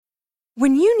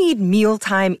When you need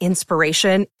mealtime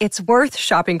inspiration, it's worth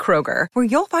shopping Kroger, where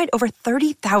you'll find over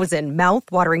 30,000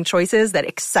 mouth-watering choices that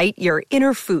excite your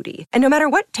inner foodie. And no matter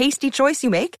what tasty choice you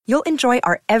make, you'll enjoy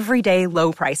our everyday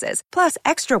low prices, plus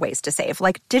extra ways to save,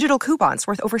 like digital coupons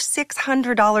worth over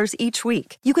 $600 each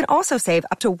week. You can also save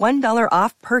up to $1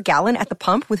 off per gallon at the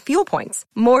pump with fuel points.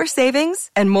 More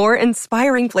savings and more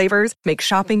inspiring flavors make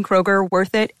shopping Kroger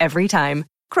worth it every time.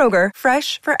 Kroger,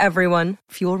 fresh for everyone.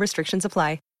 Fuel restrictions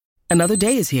apply. Another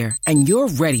day is here, and you're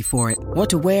ready for it. What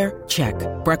to wear? Check.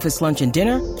 Breakfast, lunch, and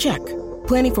dinner? Check.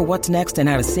 Planning for what's next and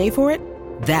how to save for it?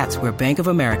 That's where Bank of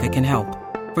America can help.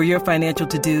 For your financial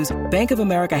to-dos, Bank of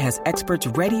America has experts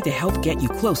ready to help get you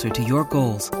closer to your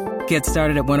goals. Get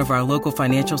started at one of our local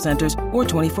financial centers or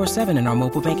 24/7 in our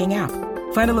mobile banking app.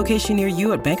 Find a location near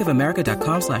you at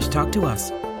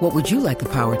bankofamerica.com/talktous. What would you like the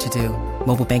power to do?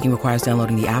 Mobile banking requires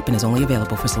downloading the app and is only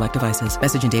available for select devices.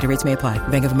 Message and data rates may apply.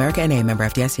 Bank of America NA, member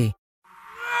FDIC.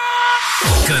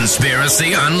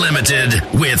 Conspiracy Unlimited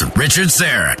with Richard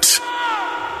Serrett.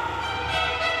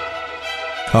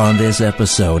 On this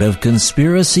episode of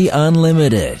Conspiracy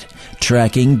Unlimited,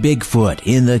 tracking Bigfoot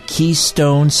in the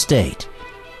Keystone State.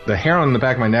 The hair on the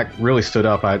back of my neck really stood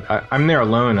up. I'm there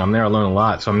alone. I'm there alone a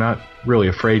lot, so I'm not really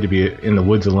afraid to be in the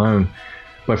woods alone.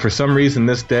 But for some reason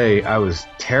this day, I was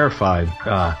terrified.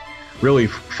 Really,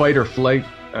 fight or flight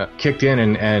kicked in,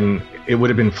 and it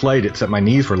would have been flight, except my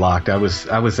knees were locked. I was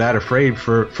that afraid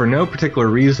for no particular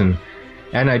reason.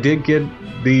 And I did get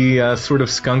the sort of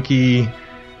skunky,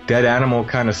 dead animal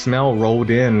kind of smell rolled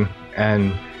in.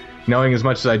 And knowing as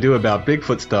much as I do about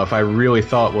Bigfoot stuff, I really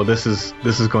thought, well, this is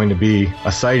going to be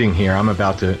a sighting here. I'm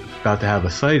about to have a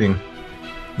sighting.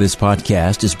 This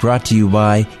podcast is brought to you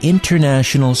by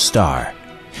International Star.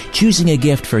 Choosing a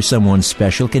gift for someone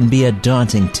special can be a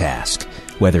daunting task.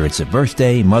 Whether it's a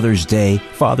birthday, Mother's Day,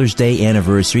 Father's Day,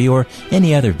 anniversary, or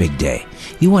any other big day,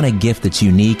 you want a gift that's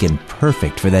unique and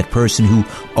perfect for that person who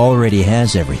already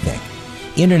has everything.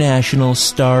 International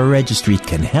Star Registry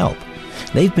can help.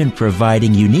 They've been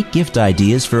providing unique gift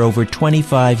ideas for over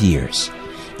 25 years.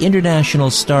 International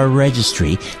Star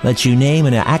Registry lets you name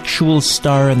an actual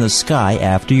star in the sky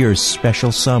after your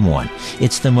special someone.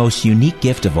 It's the most unique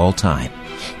gift of all time.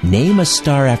 Name a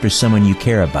star after someone you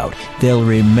care about. They'll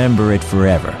remember it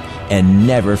forever and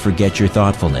never forget your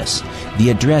thoughtfulness. The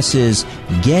address is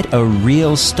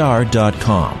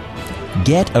getarealstar.com.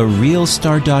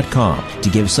 Getarealstar.com to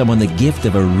give someone the gift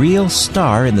of a real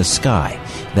star in the sky.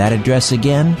 That address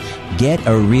again,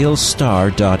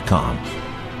 getarealstar.com.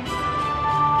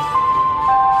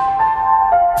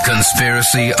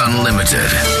 Conspiracy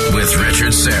Unlimited with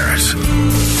Richard Serrett.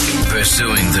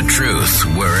 Pursuing the truth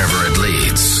wherever it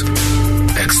leads.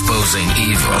 Exposing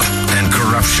evil and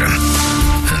corruption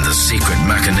and the secret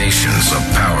machinations of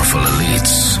powerful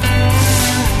elites.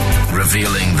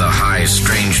 Revealing the high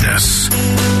strangeness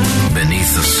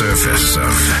beneath the surface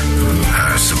of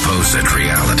our supposed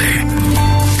reality.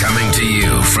 Coming to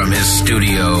you from his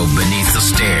studio beneath the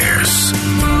stairs.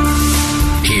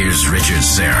 Here's Richard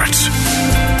Serrett.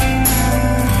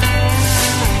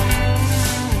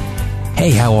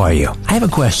 Hey, how are you? I have a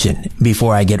question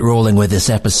before I get rolling with this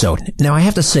episode. Now, I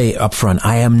have to say up front,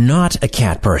 I am not a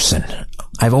cat person.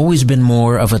 I've always been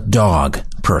more of a dog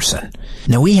person.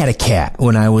 Now, we had a cat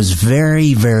when I was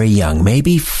very, very young,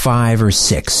 maybe 5 or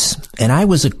 6, and I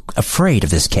was afraid of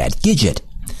this cat, Gidget.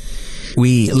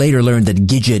 We later learned that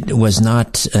Gidget was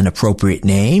not an appropriate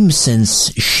name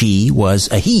since she was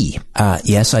a he.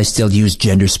 Yes, I still use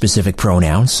gender-specific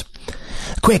pronouns.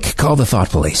 Quick, call the thought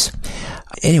police.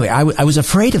 Anyway, I was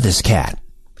afraid of this cat.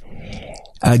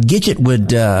 Gidget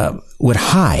would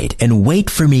hide and wait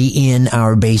for me in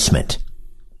our basement,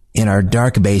 in our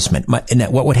dark basement. And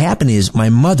what would happen is my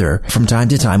mother, from time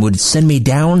to time, would send me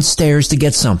downstairs to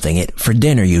get something for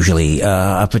dinner, usually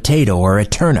a potato or a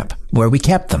turnip, where we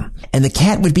kept them. And the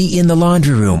cat would be in the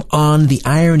laundry room on the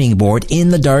ironing board in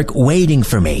the dark waiting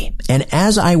for me. And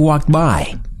as I walked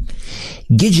by,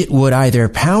 Gidget would either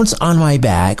pounce on my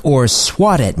back or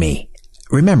swat at me.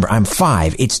 Remember, I'm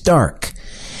 5. It's dark.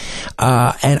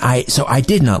 So I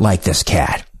did not like this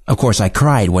cat. Of course, I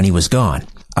cried when he was gone.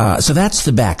 So that's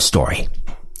the backstory.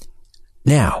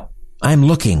 Now, I'm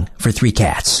looking for 3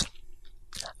 cats.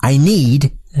 I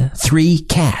need 3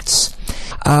 cats.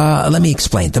 Let me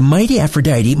explain. The mighty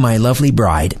Aphrodite, my lovely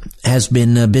bride, has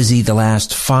been busy the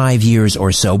last 5 years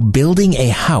or so building a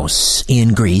house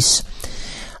in Greece.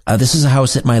 This is a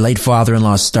house that my late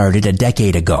father-in-law started a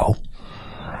decade ago.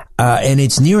 And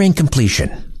it's nearing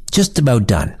completion, just about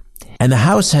done. And the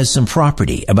house has some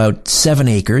property, about 7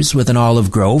 acres with an olive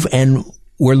grove, and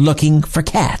we're looking for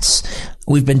cats.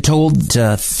 We've been told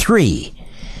 3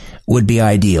 would be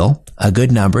ideal, a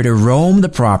good number, to roam the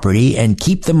property and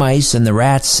keep the mice and the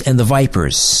rats and the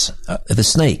vipers, the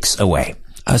snakes, away.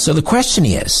 So the question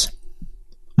is,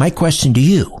 my question to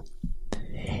you,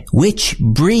 which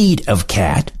breed of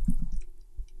cat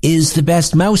is the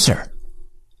best mouser?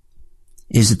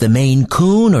 Is it the Maine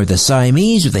Coon or the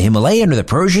Siamese or the Himalayan or the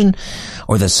Persian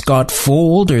or the Scott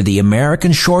Fold or the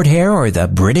American Shorthair or the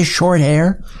British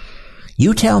Shorthair?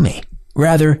 You tell me.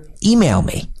 Rather, email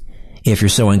me, if you're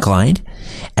so inclined,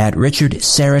 at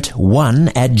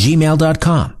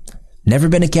richardsarrett1@gmail.com. Never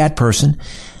been a cat person,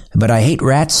 but I hate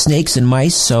rats, snakes, and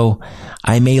mice, so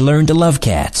I may learn to love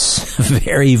cats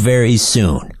very, very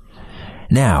soon.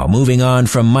 Now, moving on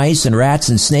from mice and rats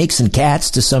and snakes and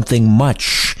cats to something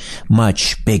much,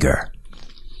 much bigger.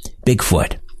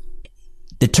 Bigfoot.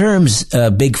 The terms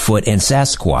Bigfoot and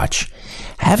Sasquatch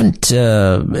haven't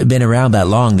been around that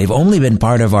long. They've only been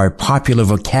part of our popular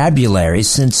vocabulary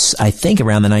since, I think,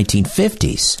 around the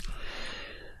 1950s.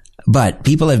 But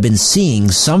people have been seeing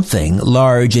something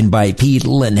large and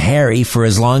bipedal and hairy for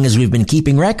as long as we've been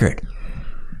keeping record.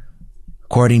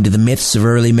 According to the myths of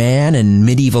early man and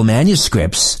medieval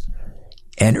manuscripts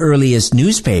and earliest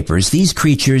newspapers, these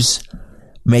creatures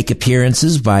make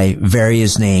appearances by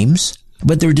various names,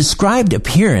 but their described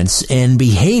appearance and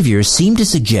behavior seem to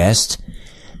suggest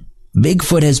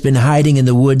Bigfoot has been hiding in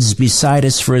the woods beside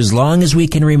us for as long as we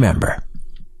can remember.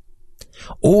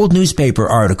 Old newspaper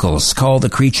articles call the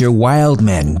creature wild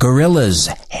men, gorillas,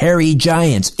 hairy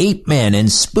giants, ape men,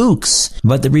 and spooks.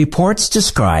 But the reports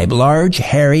describe large,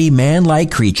 hairy,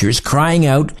 man-like creatures crying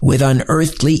out with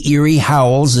unearthly, eerie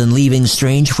howls and leaving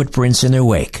strange footprints in their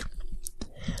wake.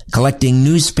 Collecting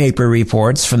newspaper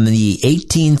reports from the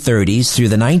 1830s through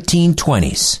the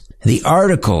 1920s, the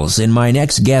articles in my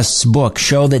next guest's book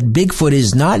show that Bigfoot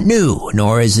is not new,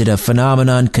 nor is it a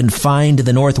phenomenon confined to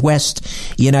the Northwest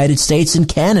United States and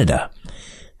Canada.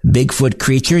 Bigfoot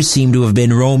creatures seem to have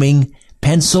been roaming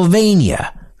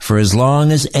Pennsylvania for as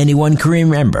long as anyone can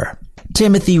remember.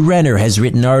 Timothy Renner has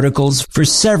written articles for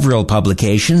several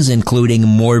publications, including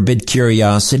Morbid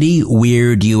Curiosity,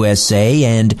 Weird USA,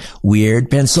 and Weird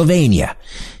Pennsylvania.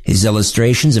 His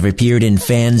illustrations have appeared in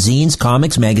fanzines,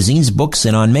 comics, magazines, books,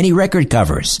 and on many record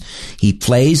covers. He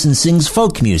plays and sings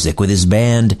folk music with his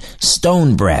band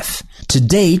Stone Breath. To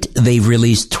date, they've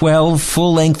released 12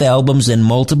 full-length albums and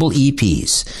multiple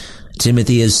EPs.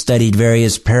 Timothy has studied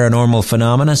various paranormal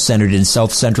phenomena centered in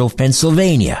south-central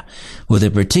Pennsylvania, with a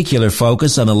particular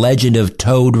focus on the legend of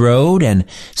Toad Road and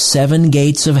Seven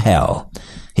Gates of Hell.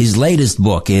 His latest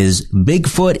book is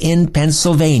Bigfoot in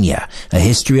Pennsylvania, a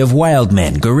history of wild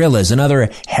men, gorillas, and other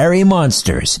hairy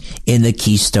monsters in the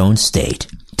Keystone State.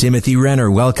 Timothy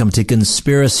Renner, welcome to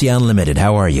Conspiracy Unlimited.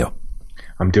 How are you?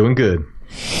 I'm doing good.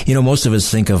 You know, most of us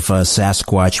think of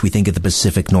Sasquatch, we think of the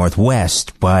Pacific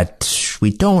Northwest, but we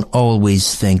don't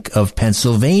always think of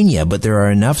Pennsylvania. But there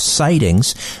are enough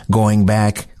sightings going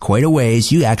back quite a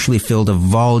ways. You actually filled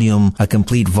a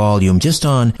complete volume, just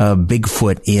on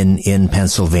Bigfoot in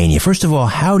Pennsylvania. First of all,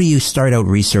 how do you start out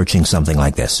researching something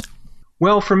like this?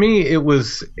 Well, for me, it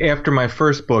was after my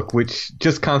first book, which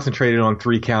just concentrated on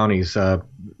 3 counties,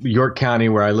 York County,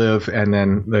 where I live, and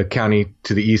then the county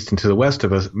to the east and to the west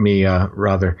of me,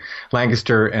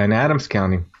 Lancaster and Adams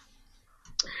County.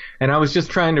 And I was just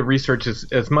trying to research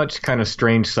as much kind of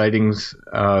strange sightings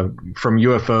from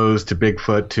UFOs to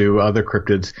Bigfoot to other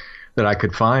cryptids that I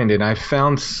could find. And I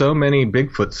found so many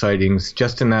Bigfoot sightings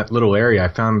just in that little area. I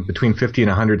found between 50 and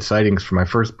 100 sightings for my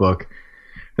first book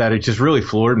that it just really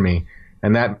floored me.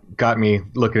 And that got me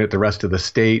looking at the rest of the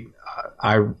state.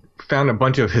 I found a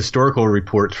bunch of historical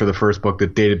reports for the first book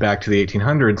that dated back to the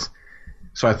 1800s.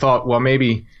 So I thought, well,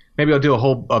 maybe I'll do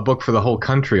a book for the whole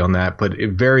country on that. But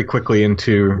very quickly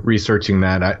into researching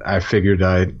that, I figured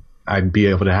I'd be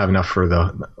able to have enough for the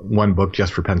one book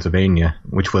just for Pennsylvania,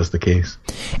 which was the case.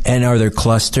 And are there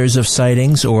clusters of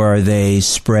sightings, or are they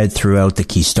spread throughout the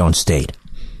Keystone State?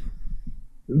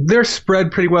 They're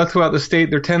spread pretty well throughout the state.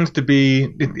 There tends to be,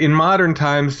 in modern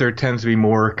times, there tends to be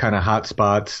more kind of hot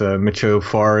spots. Micho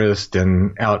Forest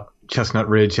and out Chestnut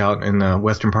Ridge out in the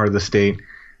western part of the state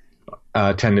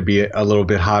tend to be a little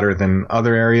bit hotter than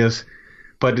other areas.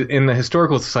 But in the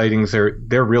historical sightings,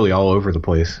 they're really all over the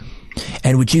place.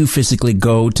 And would you physically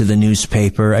go to the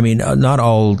newspaper? I mean, not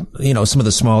all, some of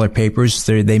the smaller papers,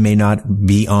 they may not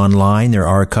be online. They're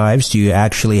archives. Do you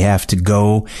actually have to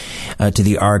go to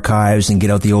the archives and get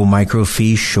out the old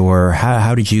microfiche? Or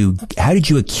how did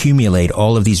you accumulate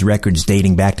all of these records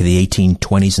dating back to the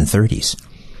 1820s and 30s?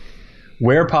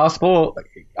 Where possible,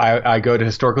 I go to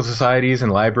historical societies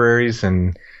and libraries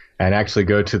and actually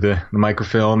go to the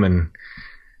microfilm and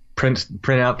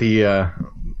print out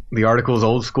the articles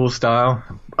old school style.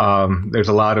 There's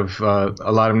a lot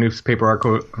of newspaper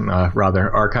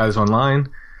archives online.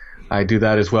 I do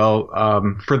that as well.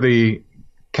 For the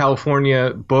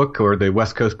California book, or the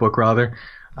West Coast book rather,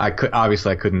 I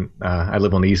couldn't. I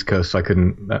live on the East Coast, so I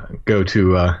couldn't go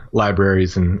to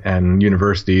libraries and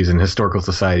universities and historical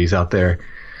societies out there.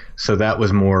 So that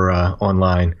was more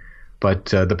online. But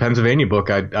the Pennsylvania book,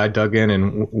 I dug in,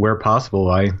 and where possible,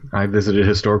 I visited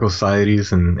historical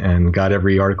societies and got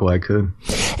every article I could.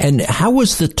 And how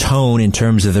was the tone in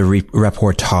terms of the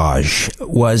reportage?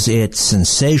 Was it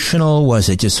sensational? Was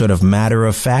it just sort of matter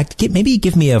of fact? Maybe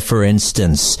give me for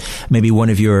instance, maybe one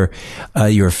of your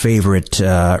favorite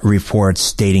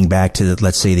reports dating back to,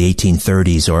 let's say, the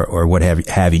 1830s or what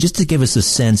have you, just to give us a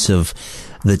sense of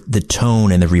the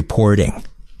tone and the reporting.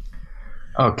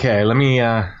 Okay, let me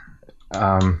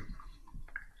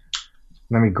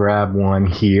grab one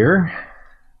here.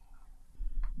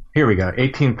 Here we go,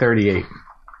 1838.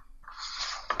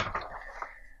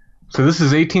 So this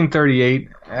is 1838,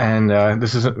 and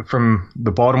this is from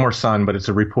the Baltimore Sun, but it's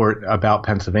a report about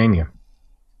Pennsylvania.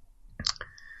 It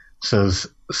says,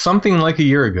 something like a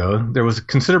year ago, there was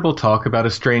considerable talk about a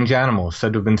strange animal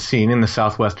said to have been seen in the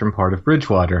southwestern part of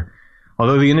Bridgewater.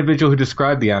 Although the individual who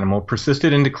described the animal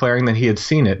persisted in declaring that he had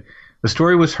seen it, the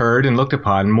story was heard and looked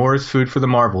upon more as food for the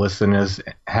marvelous than as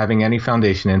having any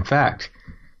foundation in fact.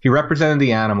 He represented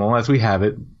the animal, as we have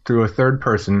it, through a third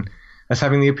person, as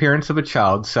having the appearance of a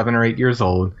child 7 or 8 years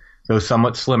old, though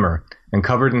somewhat slimmer, and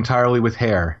covered entirely with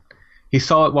hair. He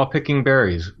saw it while picking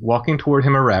berries, walking toward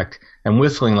him erect, and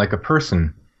whistling like a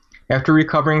person. After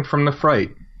recovering from the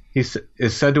fright, he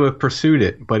is said to have pursued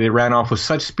it, but it ran off with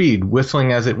such speed,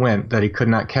 whistling as it went, that he could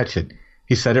not catch it.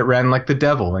 He said it ran like the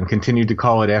devil, and continued to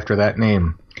call it after that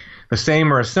name. The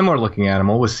same or a similar-looking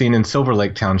animal was seen in Silver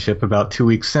Lake Township about 2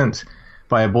 weeks since,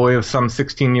 by a boy of some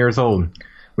 16 years old.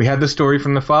 We had the story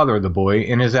from the father of the boy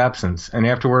in his absence, and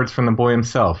afterwards from the boy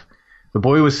himself. The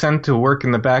boy was sent to work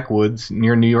in the backwoods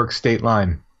near New York state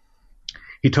line.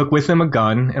 He took with him a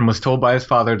gun, and was told by his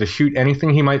father to shoot anything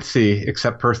he might see,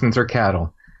 except persons or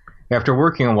cattle. After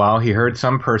working a while, he heard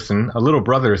some person, a little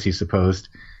brother as he supposed,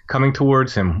 coming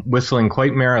towards him, whistling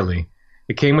quite merrily.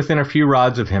 It came within a few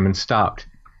rods of him and stopped.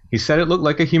 He said it looked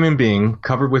like a human being,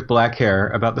 covered with black hair,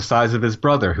 about the size of his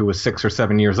brother, who was 6 or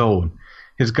 7 years old.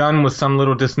 His gun was some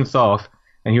little distance off,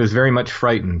 and he was very much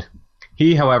frightened.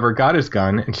 He, however, got his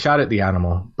gun and shot at the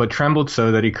animal, but trembled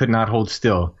so that he could not hold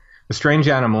still. The strange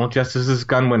animal, just as his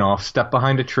gun went off, stepped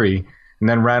behind a tree, and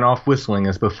then ran off whistling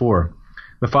as before.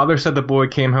 The father said the boy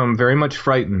came home very much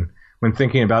frightened. When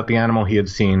thinking about the animal he had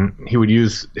seen, he would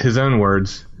use his own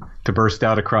words to burst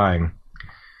out a-crying.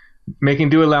 Making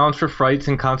due allowance for frights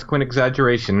and consequent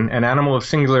exaggeration, an animal of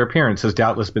singular appearance has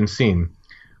doubtless been seen.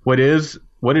 What it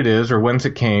is, or whence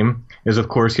it came, is of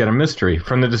course yet a mystery.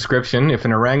 From the description, if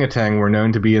an orangutan were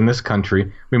known to be in this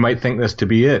country, we might think this to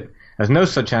be it. As no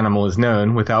such animal is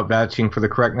known, without vouching for the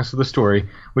correctness of the story,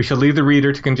 we shall leave the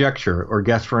reader to conjecture, or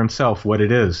guess for himself what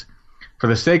it is. For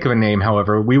the sake of a name,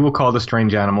 however, we will call the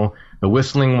strange animal the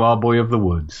Whistling Wild Boy of the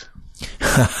Woods.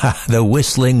 The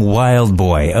Whistling Wild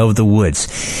Boy of the Woods,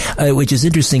 which is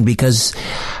interesting because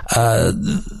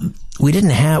we didn't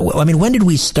have, I mean, when did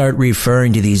we start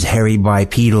referring to these hairy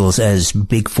bipedals as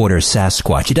Bigfoot or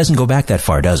Sasquatch? It doesn't go back that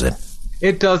far, does it?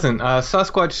 It doesn't.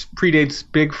 Sasquatch predates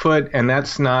Bigfoot, and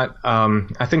that's not,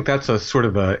 I think that's a sort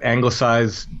of a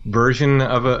anglicized version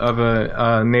of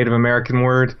a Native American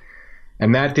word.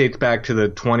 And that dates back to the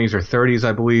 20s or 30s,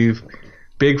 I believe.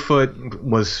 Bigfoot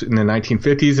was in the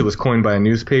 1950s. It was coined by a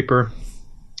newspaper.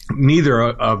 Neither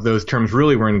of those terms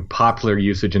really were in popular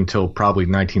usage until probably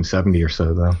 1970 or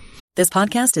so, though. This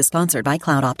podcast is sponsored by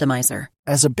Cloud Optimizer.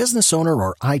 As a business owner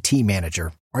or IT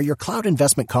manager, are your cloud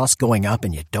investment costs going up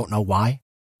and you don't know why?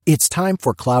 It's time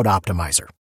for Cloud Optimizer.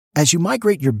 As you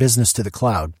migrate your business to the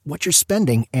cloud, what you're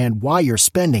spending and why you're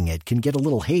spending it can get a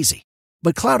little hazy.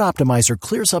 But Cloud Optimizer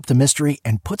clears up the mystery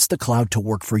and puts the cloud to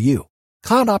work for you.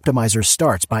 Cloud Optimizer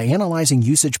starts by analyzing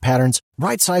usage patterns,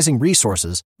 right-sizing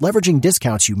resources, leveraging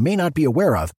discounts you may not be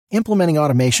aware of, implementing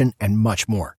automation, and much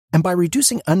more. And by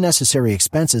reducing unnecessary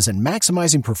expenses and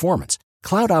maximizing performance,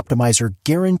 Cloud Optimizer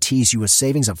guarantees you a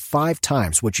savings of 5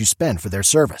 times what you spend for their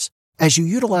service. As you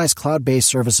utilize cloud-based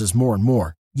services more and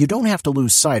more, you don't have to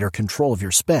lose sight or control of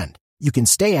your spend. You can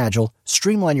stay agile,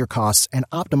 streamline your costs, and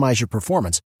optimize your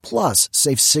performance, plus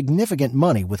save significant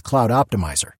money with Cloud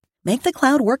Optimizer. Make the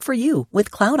cloud work for you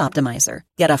with Cloud Optimizer.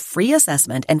 Get a free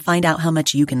assessment and find out how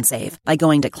much you can save by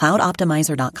going to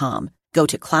cloudoptimizer.com. Go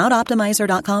to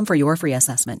cloudoptimizer.com for your free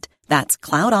assessment. That's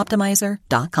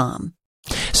cloudoptimizer.com.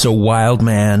 So wild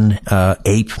man,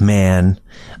 ape man,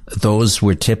 those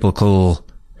were typical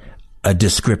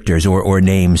descriptors or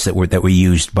names that were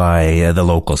used by the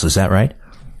locals. Is that right?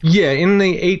 Yeah, in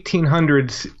the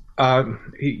 1800s,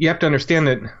 you have to understand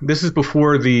that this is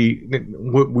before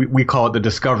what we call it the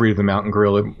discovery of the mountain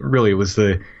gorilla. Really, it was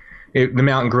the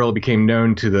mountain gorilla became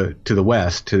known to the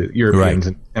West, to Europeans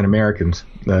and Americans.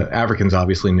 The Africans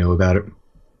obviously knew about it.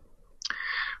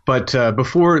 But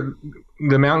before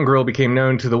the mountain gorilla became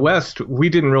known to the West, we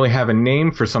didn't really have a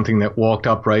name for something that walked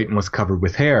upright and was covered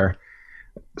with hair.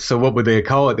 So what would they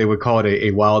call it? They would call it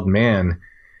a wild man.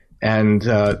 And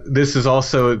this is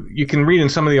also, you can read in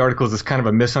some of the articles, it's kind of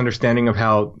a misunderstanding of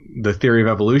how the theory of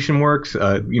evolution works.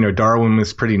 Darwin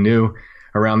was pretty new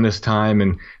around this time,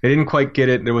 and they didn't quite get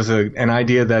it. There was an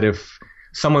idea that if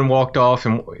someone walked off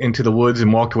into the woods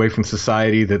and walked away from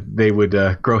society, that they would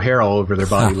grow hair all over their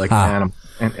body like an animal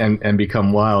and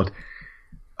become wild.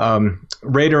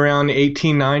 Right around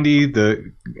 1890,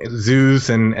 the zoos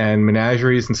and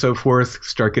menageries and so forth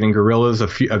start getting gorillas,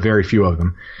 a very few of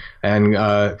them. And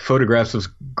photographs of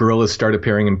gorillas start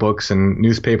appearing in books and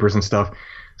newspapers and stuff.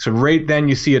 So right then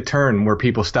you see a turn where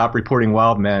people stop reporting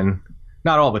wild men.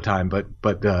 Not all the time, but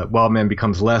wild men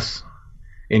becomes less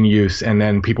in use, and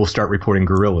then people start reporting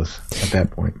gorillas at that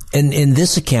point. And in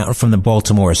this account from the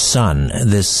Baltimore Sun,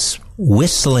 this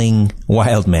whistling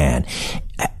wild man,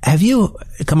 have you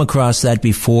come across that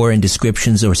before in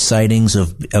descriptions or sightings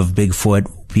of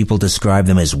Bigfoot? People describe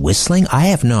them as whistling? I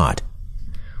have not.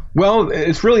 Well,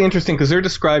 it's really interesting because they're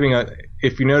describing,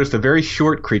 if you noticed, a very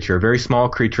short creature, a very small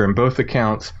creature in both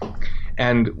accounts.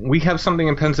 And we have something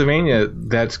in Pennsylvania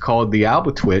that's called the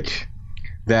albatwitch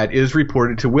that is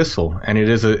reported to whistle. And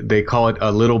they call it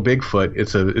a little Bigfoot.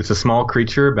 It's a small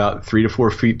creature, about 3 to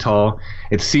 4 feet tall.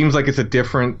 It seems like it's a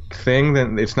different thing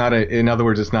in other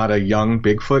words, it's not a young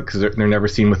Bigfoot because they're never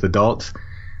seen with adults.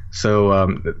 So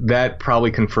that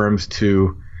probably confirms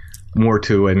more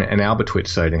to an albatwitch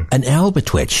sighting. An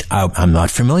albatwitch. I'm not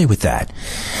familiar with that.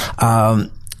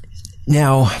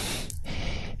 Now,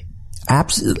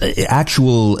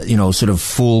 actual, sort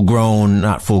of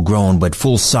not full grown, but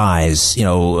full size,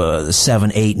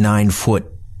 7, 8, 9 foot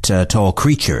tall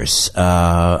creatures.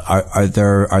 Are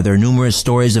there numerous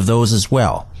stories of those as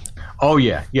well? Oh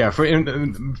yeah. For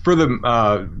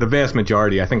the vast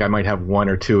majority, I think I might have 1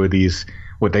 or 2 of these,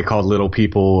 what they call little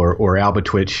people or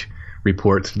albatwitch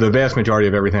reports. The vast majority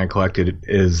of everything I collected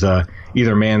is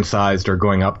either man-sized or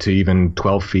going up to even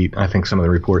 12 feet. I think some of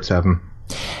the reports have them.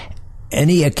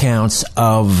 Any accounts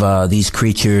of these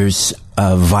creatures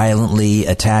violently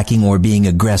attacking or being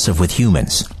aggressive with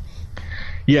humans?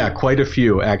 Yeah, quite a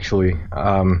few, actually.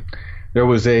 There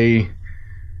was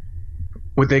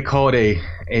what they call it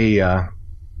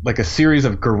like a series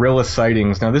of gorilla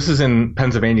sightings. Now, this is in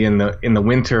Pennsylvania in the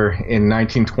winter in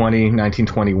 1920,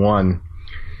 1921.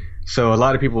 So a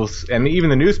lot of people, and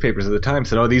even the newspapers at the time,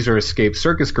 said, these are escaped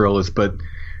circus gorillas. But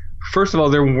first of all,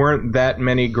 there weren't that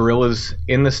many gorillas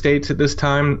in the States at this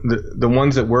time. The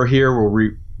ones that were here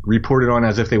were reported on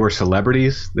as if they were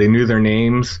celebrities. They knew their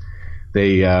names.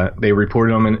 They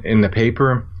reported them in the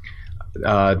paper.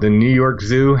 The New York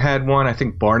Zoo had one. I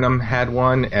think Barnum had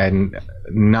one, and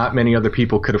not many other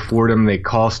people could afford them. They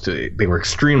were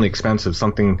extremely expensive,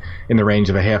 something in the range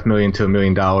of $500,000 to $1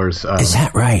 million. Is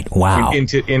that right? Wow. In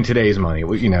today's money,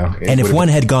 And if one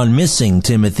had gone missing,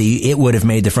 Timothy, it would have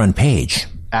made the front page.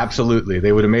 Absolutely.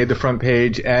 They would have made the front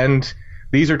page, and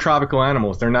these are tropical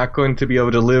animals. They're not going to be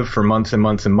able to live for months and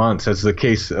months and months, as the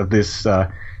case of this.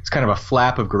 It's kind of a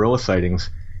flap of gorilla sightings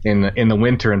in the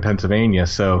winter in Pennsylvania.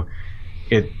 So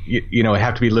it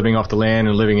have to be living off the land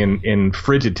and living in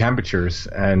frigid temperatures,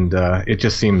 and it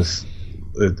just seems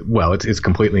it's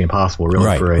completely impossible,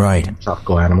 really, for a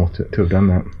tropical animal to have done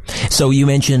that. So you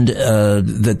mentioned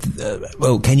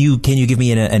that. Can you give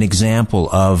me an example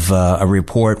of a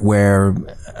report where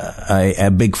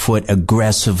a Bigfoot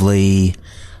aggressively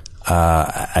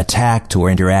attacked or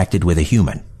interacted with a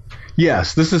human?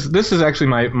 Yes, this is actually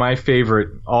my favorite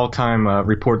all-time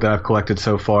report that I've collected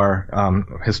so far,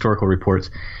 historical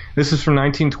reports. This is from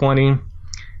 1920.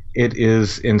 It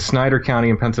is in Snyder County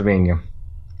in Pennsylvania.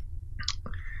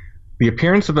 The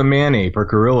appearance of a man-ape or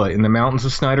gorilla in the mountains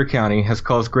of Snyder County has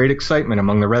caused great excitement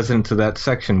among the residents of that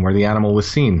section where the animal was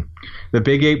seen. The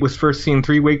big ape was first seen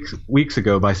 3 weeks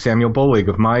ago by Samuel Bolig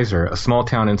of Miser, a small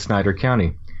town in Snyder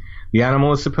County. The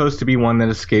animal is supposed to be one that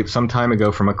escaped some time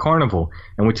ago from a carnival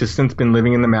and which has since been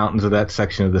living in the mountains of that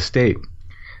section of the state.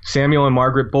 Samuel and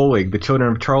Margaret Bolig, the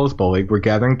children of Charles Bolig, were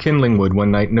gathering kindling wood one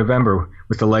night in November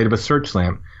with the light of a search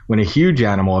lamp when a huge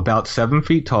animal about 7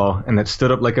 feet tall and that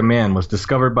stood up like a man was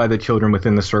discovered by the children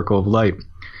within the circle of light.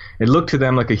 It looked to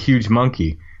them like a huge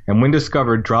monkey, and when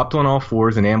discovered, dropped on all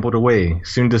fours and ambled away,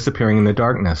 soon disappearing in the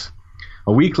darkness.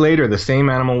 A week later, the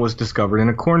same animal was discovered in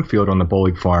a cornfield on the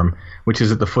Bolig farm, which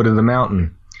is at the foot of the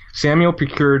mountain. Samuel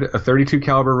procured a .32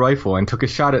 caliber rifle and took a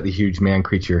shot at the huge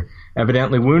man-creature,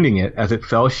 evidently wounding it as it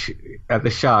fell at the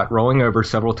shot, rolling over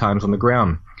several times on the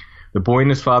ground. The boy and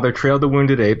his father trailed the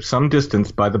wounded ape some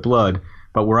distance by the blood,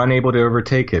 but were unable to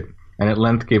overtake it, and at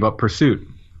length gave up pursuit.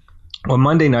 On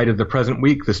Monday night of the present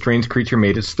week, the strange creature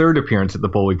made its third appearance at the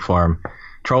Bolig farm.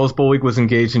 Charles Bolig was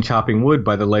engaged in chopping wood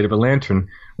by the light of a lantern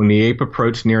when the ape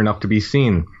approached near enough to be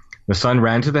seen. The son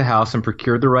ran to the house and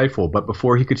procured the rifle, but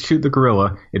before he could shoot the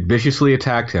gorilla, it viciously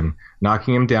attacked him,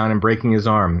 knocking him down and breaking his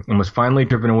arm, and was finally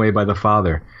driven away by the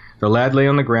father. The lad lay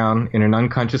on the ground in an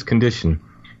unconscious condition.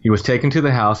 He was taken to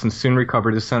the house and soon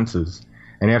recovered his senses,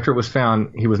 and after it was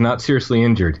found, he was not seriously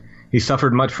injured. He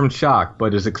suffered much from shock,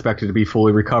 but is expected to be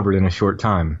fully recovered in a short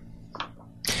time.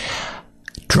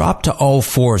 Dropped to all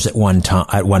fours at one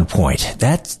point.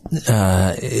 That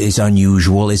is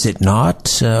unusual, is it not?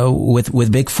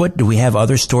 With Bigfoot, do we have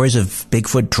other stories of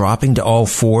Bigfoot dropping to all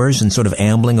fours and sort of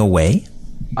ambling away?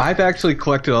 I've actually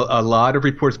collected a lot of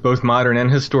reports, both modern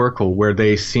and historical, where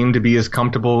they seem to be as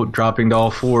comfortable dropping to all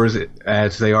fours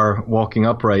as they are walking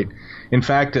upright. In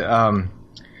fact,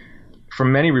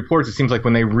 from many reports, it seems like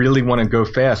when they really want to go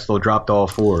fast, they'll drop to all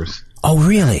fours. Oh,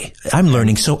 really? I'm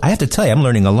learning. So I have to tell you, I'm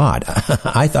learning a lot.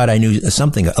 I thought I knew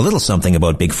a little something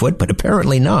about Bigfoot, but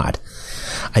apparently not.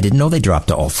 I didn't know they dropped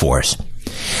to all fours.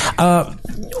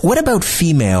 What about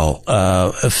female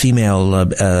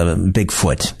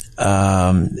Bigfoot?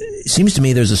 Seems to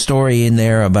me there's a story in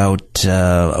there about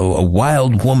a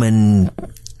wild woman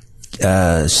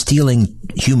stealing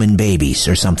human babies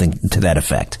or something to that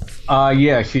effect.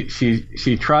 Yeah,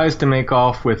 she tries to make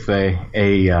off with a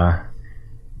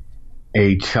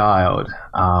child.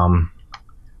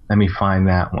 Let me find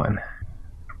that one.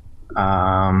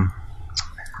 I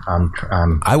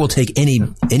will take any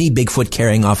Bigfoot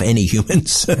carrying off any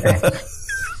humans.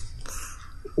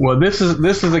 Well, this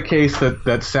is a case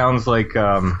that sounds like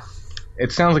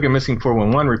it sounds like a missing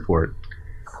 411 report.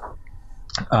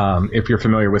 If you're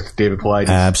familiar with David Paulides.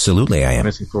 Absolutely, I am.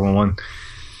 Missing 411.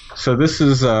 So this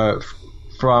is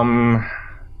from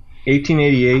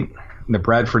 1888, the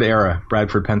Bradford era,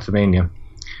 Bradford, Pennsylvania.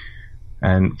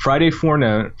 And Friday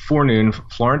forenoon,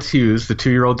 Florence Hughes, the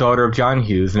 2-year-old daughter of John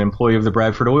Hughes, an employee of the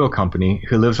Bradford Oil Company,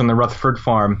 who lives on the Rutherford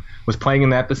farm, was playing in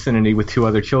that vicinity with 2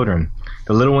 other children.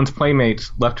 The little one's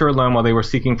playmates left her alone while they were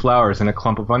seeking flowers in a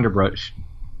clump of underbrush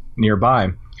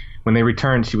nearby. When they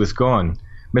returned, she was gone.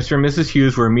 Mr. and Mrs.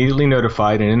 Hughes were immediately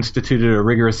notified and instituted a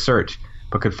rigorous search,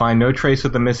 but could find no trace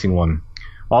of the missing one.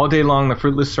 All day long, the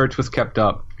fruitless search was kept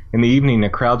up. In the evening, a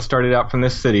crowd started out from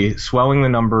this city, swelling the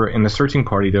number in the searching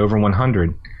party to over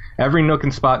 100. Every nook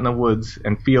and spot in the woods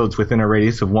and fields within a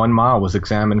radius of 1 mile was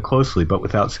examined closely, but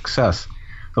without success.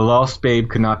 The lost babe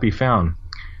could not be found.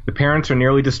 The parents are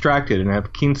nearly distracted and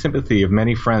have keen sympathy of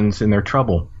many friends in their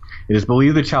trouble. It is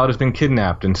believed the child has been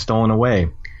kidnapped and stolen away.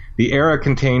 The Era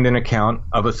contained an account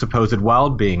of a supposed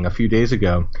wild being a few days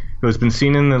ago, who has been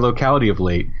seen in the locality of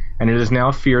late, and it is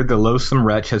now feared the loathsome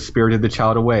wretch has spirited the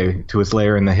child away to his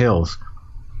lair in the hills.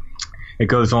 It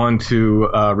goes on to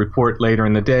report later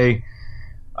in the day,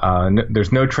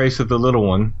 there's no trace of the little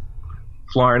one.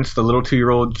 Florence, the little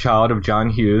 2-year-old child of John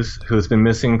Hughes, who has been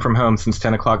missing from home since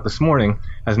 10 o'clock this morning,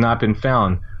 has not been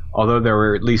found, although there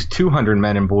were at least 200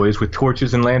 men and boys with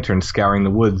torches and lanterns scouring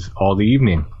the woods all the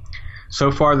evening. So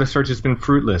far, the search has been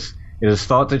fruitless. It is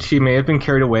thought that she may have been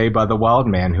carried away by the wild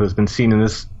man who has been seen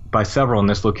by several in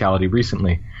this locality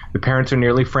recently. The parents are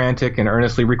nearly frantic and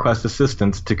earnestly request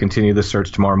assistance to continue the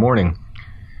search tomorrow morning.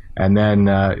 And then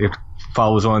it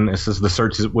follows on. It says the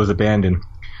search was abandoned.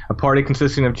 A party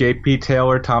consisting of J.P.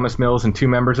 Taylor, Thomas Mills, and 2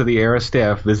 members of the Era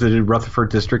staff visited Rutherford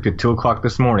District at 2 o'clock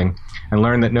this morning and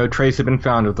learned that no trace had been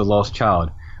found of the lost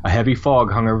child. A heavy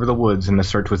fog hung over the woods, and the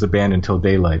search was abandoned until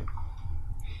daylight.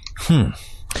 So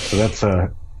that's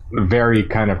a very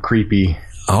kind of creepy.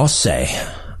 I'll say.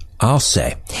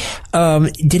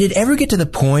 Did it ever get to the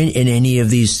point in any of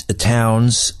these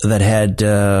towns that had,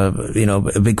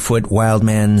 Bigfoot wild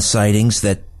man sightings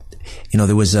that,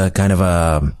 there was a kind of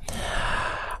a,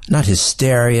 not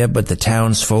hysteria, but the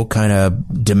townsfolk kind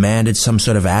of demanded some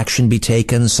sort of action be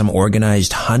taken, some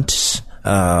organized hunts?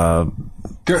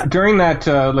 During that,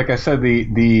 like I said,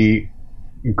 the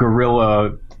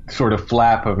guerrilla sort of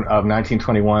flap of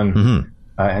 1921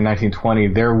 and 1920,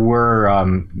 there were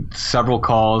several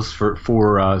calls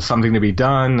for something to be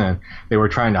done. They were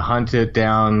trying to hunt it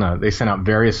down. They sent out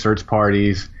various search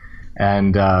parties,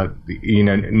 and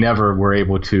never were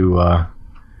able to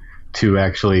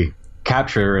actually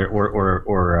capture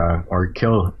or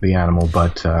kill the animal,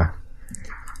 but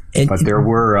there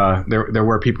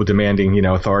were people demanding,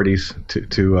 authorities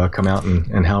to come out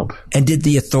and help. And did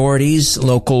the authorities,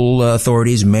 local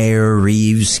authorities, mayor,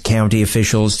 Reeves, county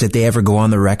officials, did they ever go on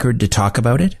the record to talk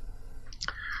about it?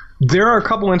 There are a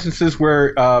couple instances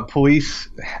where police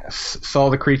saw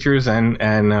the creatures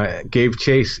and gave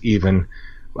chase even,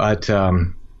 but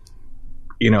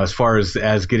as far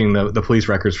as getting the police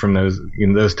records from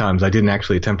those times, I didn't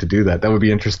actually attempt to do that. That would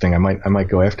be interesting. I might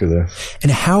go after this.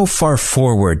 And how far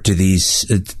forward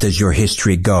does your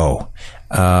history go?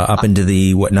 Up into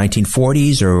the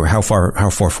 1940s, or how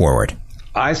far forward?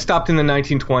 I stopped in the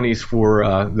 1920s for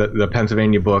the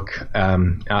Pennsylvania book.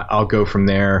 I'll go from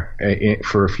there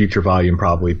for a future volume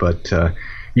probably, but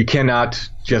you cannot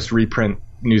just reprint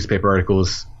newspaper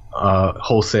articles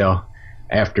wholesale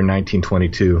after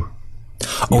 1922.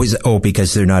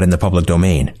 Because they're not in the public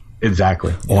domain.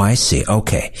 Exactly. Oh, I see.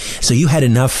 Okay. So you had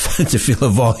enough to fill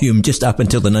a volume just up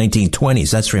until the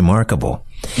 1920s. That's remarkable.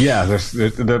 Yeah,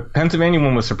 the Pennsylvania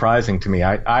one was surprising to me.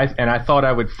 I thought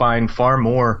I would find far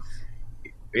more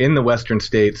in the western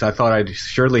states. I thought I'd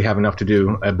surely have enough to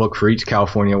do a book for each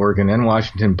California, Oregon, and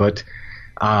Washington, but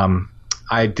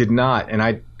I did not. And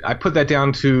I put that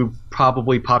down to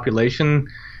probably population.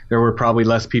 There were probably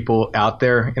less people out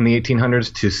there in the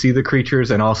 1800s to see the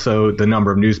creatures, and also the number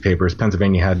of newspapers.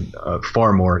 Pennsylvania had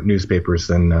far more newspapers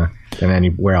than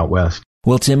anywhere out west.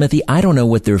 Well, Timothy, I don't know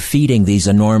what they're feeding these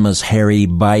enormous, hairy,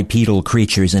 bipedal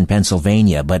creatures in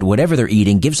Pennsylvania, but whatever they're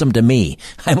eating, give some to me.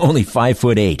 I'm only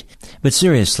 5'8". But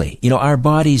seriously, our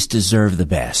bodies deserve the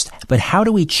best. But how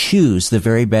do we choose the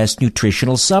very best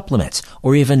nutritional supplements,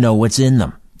 or even know what's in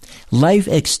them? Life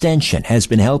Extension has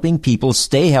been helping people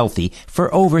stay healthy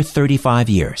for over 35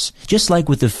 years. Just like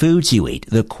with the foods you eat,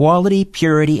 the quality,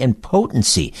 purity, and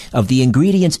potency of the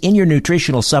ingredients in your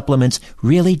nutritional supplements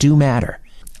really do matter.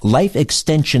 Life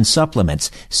Extension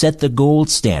supplements set the gold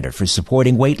standard for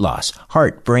supporting weight loss,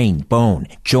 heart, brain, bone,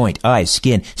 joint, eye,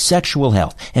 skin, sexual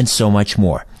health, and so much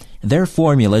more. Their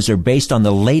formulas are based on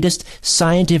the latest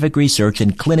scientific research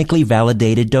and clinically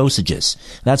validated dosages.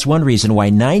 That's one reason why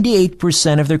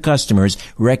 98% of their customers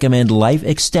recommend Life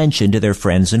Extension to their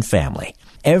friends and family.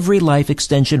 Every Life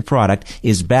Extension product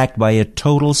is backed by a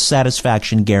total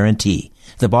satisfaction guarantee.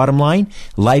 The bottom line,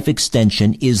 Life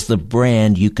Extension is the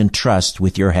brand you can trust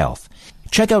with your health.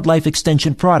 Check out Life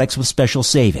Extension products with special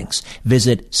savings.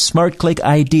 Visit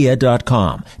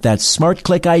smartclickidea.com. That's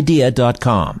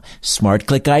smartclickidea.com.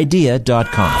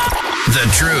 smartclickidea.com.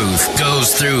 The truth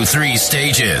goes through 3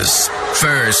 stages.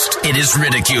 First, it is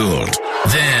ridiculed.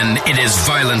 Then, it is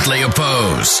violently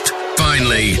opposed.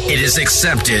 Finally, it is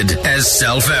accepted as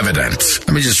self-evident.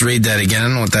 Let me just read that again. I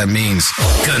don't know what that means.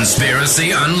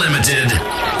 Conspiracy Unlimited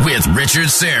with Richard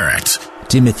Serrett.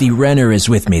 Timothy Renner is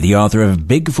with me, the author of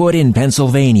Bigfoot in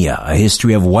Pennsylvania, a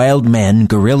history of wild men,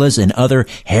 gorillas, and other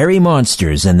hairy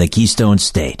monsters in the Keystone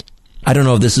State. I don't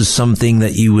know if this is something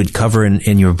that you would cover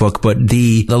in your book, but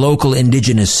the local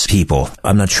indigenous people,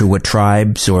 I'm not sure what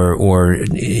tribes or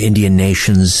Indian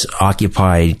nations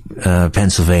occupy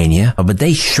Pennsylvania, but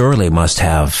they surely must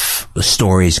have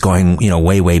stories going,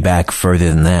 way back further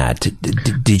than that.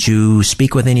 Did you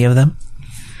speak with any of them?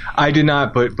 I did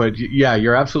not, but yeah,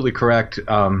 you're absolutely correct.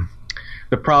 The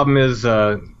problem is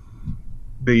the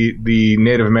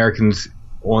Native Americans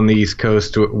on the East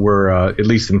Coast were, at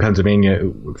least in Pennsylvania,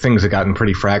 things had gotten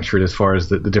pretty fractured as far as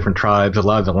the different tribes. A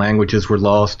lot of the languages were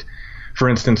lost. For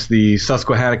instance, the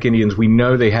Susquehannock Indians, we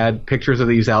know they had pictures of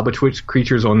these Albatwitch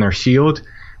creatures on their shield,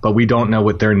 but we don't know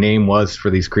what their name was for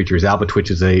these creatures.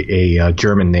 Albatwitch is a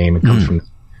German name. It comes from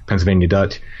Pennsylvania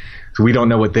Dutch. So we don't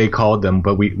know what they called them,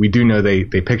 but we do know they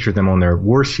pictured them on their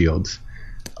war shields.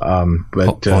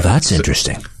 That's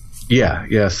interesting.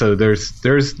 Yeah. So there's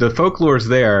the folklore's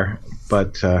there,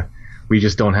 but we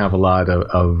just don't have a lot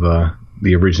of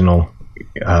the original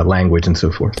language and so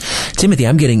forth. Timothy,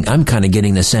 I'm kind of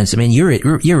getting the sense. I mean,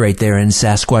 you're right there in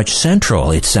Sasquatch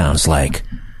Central. It sounds like.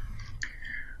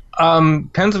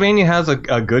 Pennsylvania has a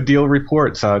good deal of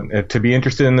reports. To be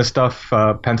interested in this stuff,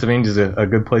 Pennsylvania is a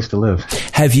good place to live.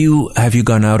 Have you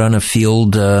gone out on a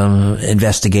field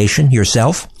investigation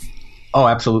yourself? Oh,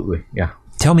 absolutely. Yeah.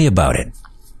 Tell me about it.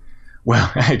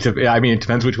 Well, I mean, it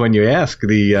depends which one you ask.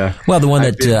 The one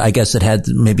that I guess that had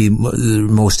maybe the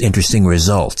most interesting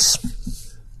results.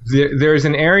 There's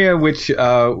an area which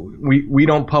we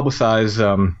don't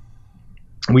publicize.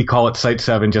 We call it Site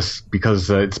 7 just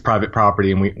because it's private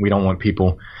property and we don't want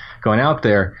people going out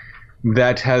there.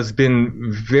 That has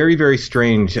been very, very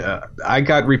strange. I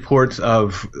got reports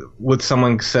of what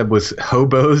someone said was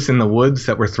hobos in the woods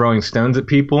that were throwing stones at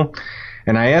people.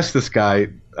 And I asked this guy,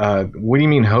 what do you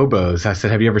mean hobos? I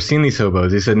said, have you ever seen these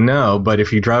hobos? He said, no, but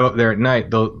if you drive up there at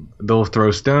night, they'll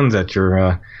throw stones at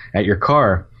your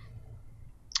car.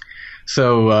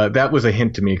 So that was a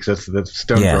hint to me, because that's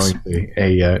stone throwing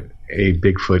a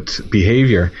Bigfoot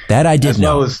behavior. That I did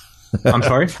know. I'm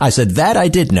sorry? I said that I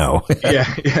did know.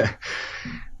 Yeah.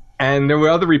 And there were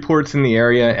other reports in the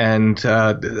area, and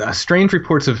strange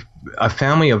reports of a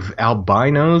family of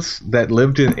albinos that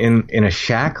lived in a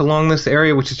shack along this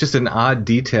area, which is just an odd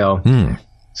detail.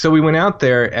 So we went out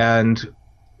there, and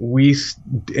we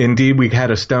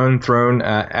had a stone thrown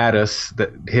at us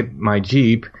that hit my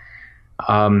Jeep.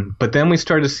 But then we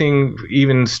started seeing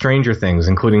even stranger things,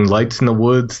 including lights in the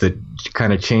woods that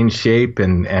kind of change shape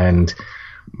and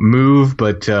move,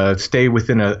 but stay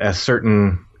within a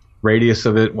certain radius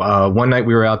of it. One night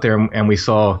we were out there and we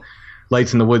saw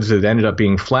lights in the woods that ended up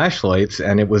being flashlights,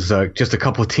 and it was just a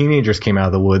couple of teenagers came out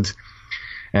of the woods,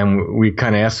 and we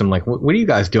kind of asked them, like, what are you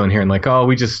guys doing here? And like, oh,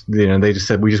 we just, they just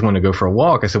said, we just want to go for a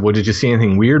walk. I said, well, did you see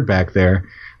anything weird back there?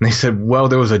 And they said, well,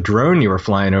 there was a drone you were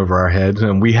flying over our heads,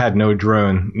 and we had no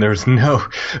drone. There's no,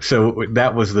 so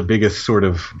that was the biggest sort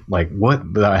of like,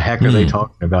 what the heck are they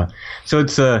talking about? So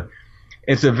it's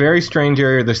a very strange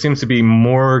area. There seems to be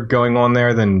more going on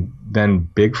there than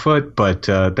Bigfoot,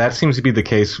 but that seems to be the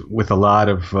case with a lot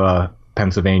of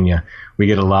Pennsylvania. We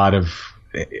get a lot of,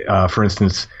 for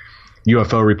instance,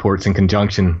 UFO reports in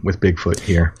conjunction with Bigfoot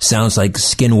here. Sounds like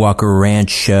Skinwalker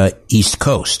Ranch, East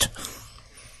Coast.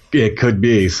 It could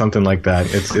be something like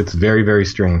that. It's very, very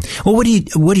strange. Well, what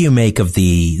do you make of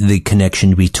the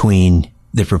connection between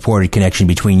the purported connection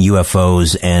between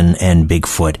UFOs and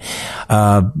Bigfoot?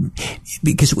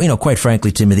 Because, quite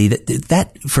frankly, Timothy,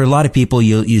 that for a lot of people,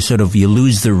 you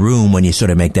lose the room when you sort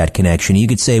of make that connection. You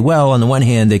could say, well, on the one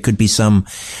hand, there could be some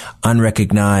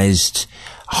unrecognized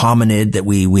hominid that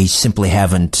we simply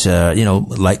haven't,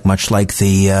 much like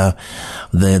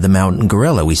the mountain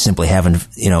gorilla. We simply haven't,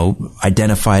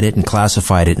 identified it and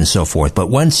classified it and so forth. But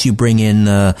once you bring in,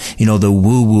 the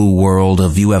woo-woo world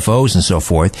of UFOs and so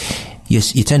forth,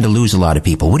 you tend to lose a lot of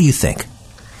people. What do you think?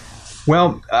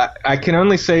 Well, I can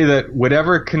only say that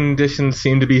whatever conditions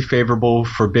seem to be favorable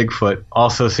for Bigfoot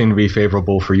also seem to be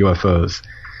favorable for UFOs.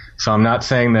 So I'm not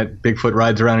saying that Bigfoot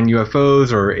rides around in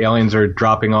UFOs or aliens are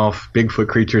dropping off Bigfoot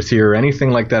creatures here or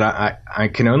anything like that. I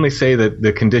can only say that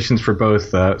the conditions for both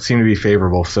seem to be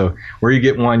favorable. So where you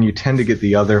get one, you tend to get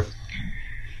the other.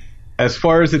 As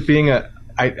far as it being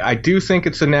I do think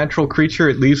it's a natural creature.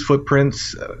 It leaves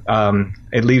footprints.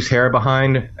 It leaves hair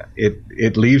behind.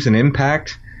 It leaves an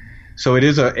impact. So it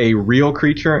is a real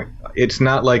creature. It's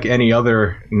not like any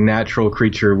other natural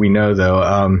creature we know,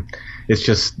 though. It's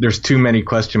just there's too many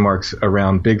question marks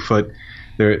around Bigfoot.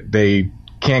 They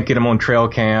can't get them on trail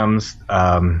cams.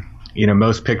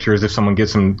 Most pictures, if someone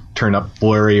gets them, turn up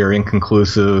blurry or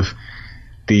inconclusive.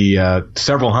 The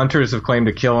several hunters have claimed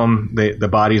to kill them. The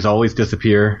bodies always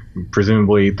disappear.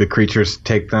 Presumably the creatures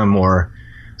take them, or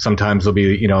sometimes there'll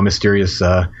be a mysterious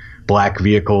black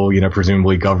vehicle,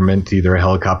 presumably government, either a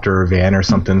helicopter or a van or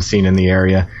something seen in the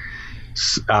area.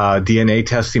 DNA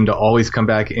tests seem to always come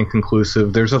back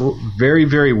inconclusive. There's a very,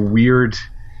 very weird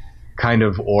kind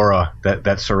of aura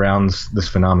that surrounds this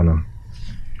phenomenon.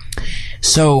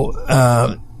 So,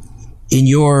 in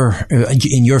your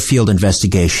field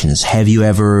investigations, have you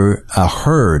ever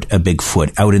heard a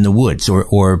Bigfoot out in the woods,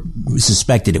 or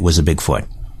suspected it was a Bigfoot?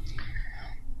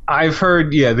 I've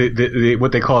heard, the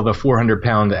what they call the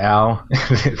 400-pound owl,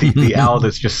 the owl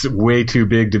that's just way too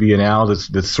big to be an owl,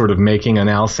 that's sort of making an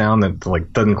owl sound that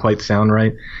like doesn't quite sound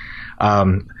right.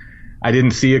 I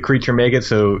didn't see a creature make it,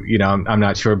 so I'm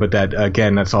not sure, but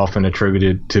that's often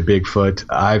attributed to Bigfoot.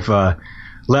 I've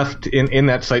left in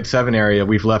that Site 7 area.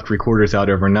 We've left recorders out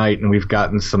overnight, and we've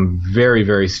gotten some very,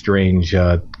 very strange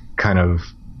kind of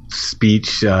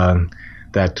speech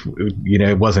that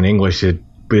it wasn't English.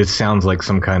 But it sounds like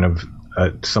some kind of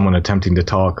someone attempting to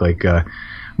talk. Like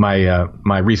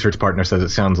my research partner says, it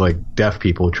sounds like deaf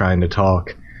people trying to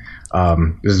talk.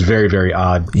 This is very, very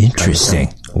odd. Interesting.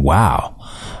 Kind of wow.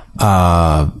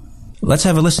 Let's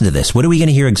have a listen to this. What are we going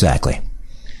to hear exactly?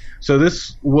 So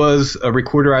this was a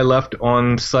recorder I left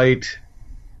on site.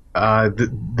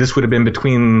 This would have been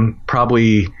between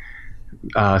probably 3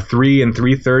 and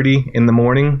 3:30 in the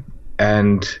morning,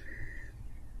 and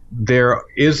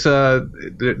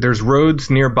there's roads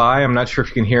nearby. I'm not sure if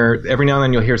you can hear. Every now and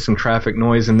then you'll hear some traffic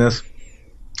noise in this,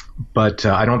 but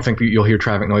I don't think you'll hear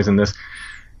traffic noise in this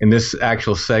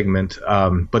actual segment.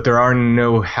 But there are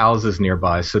no houses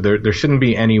nearby, so there shouldn't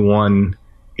be anyone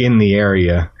in the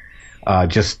area.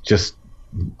 Just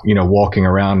walking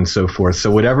around and so forth.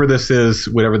 So whatever this is,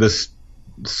 whatever this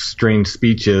strange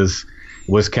speech is,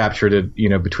 was captured at,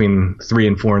 between 3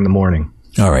 and 4 in the morning.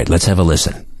 All right, let's have a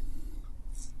listen.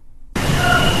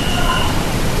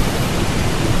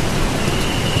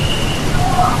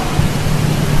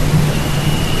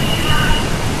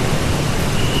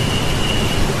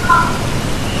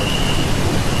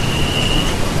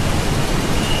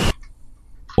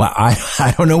 Well,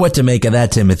 I don't know what to make of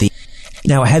that, Timothy.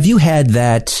 Now, have you had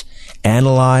that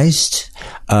analyzed?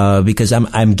 Because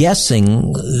I'm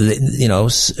guessing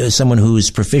that, someone who's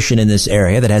proficient in this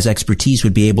area that has expertise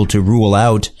would be able to rule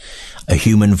out a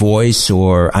human voice,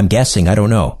 or I'm guessing, I don't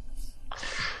know.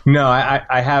 No,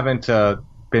 I haven't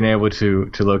been able to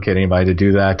locate anybody to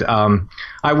do that.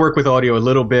 I work with audio a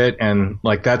little bit, and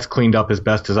that's cleaned up as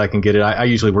best as I can get it. I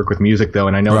usually work with music though,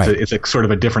 and I know right. it's a sort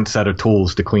of a different set of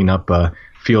tools to clean up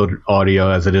field audio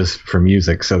as it is for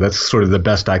music. So that's sort of the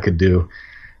best I could do,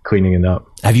 cleaning it up.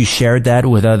 Have you shared that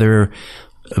with other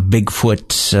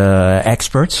Bigfoot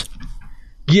experts?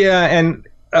 Yeah, and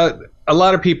a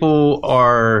lot of people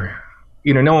are,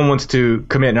 no one wants to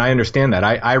commit, and I understand that.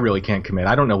 I really can't commit.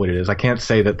 I don't know what it is. I can't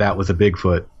say that was a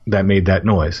Bigfoot that made that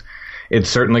noise. It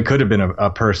certainly could have been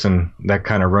a person that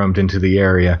kind of roamed into the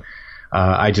area.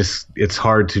 It's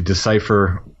hard to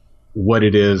decipher what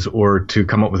it is or to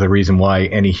come up with a reason why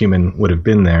any human would have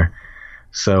been there.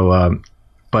 So,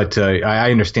 but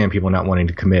I understand people not wanting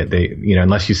to commit. They,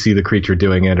 unless you see the creature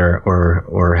doing it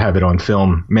or have it on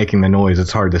film making the noise,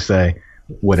 it's hard to say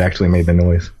what actually made the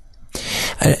noise.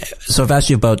 So I've asked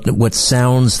you about what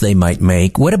sounds they might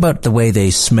make. What about the way they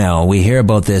smell? We hear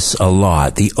about this a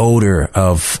lot. The odor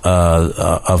of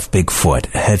Bigfoot.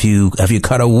 Have you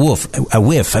caught a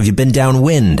whiff? Have you been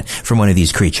downwind from one of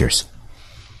these creatures?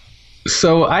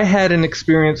 So I had an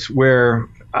experience where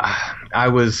I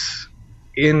was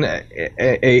in a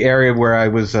area where I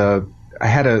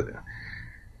had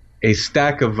a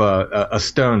stack of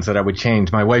stones that I would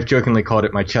change. My wife jokingly called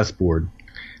it my chessboard,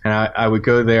 and I would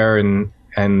go there,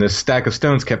 and the stack of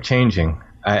stones kept changing.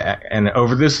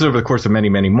 This is over the course of many,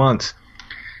 many months,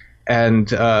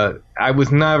 and I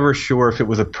was never sure if it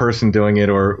was a person doing it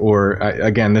or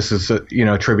again, this is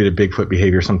attributed Bigfoot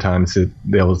behavior. Sometimes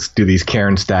they'll do these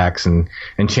cairn stacks and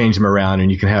change them around,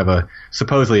 and you can have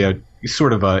supposedly a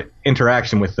sort of a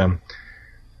interaction with them.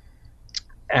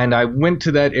 And I went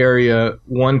to that area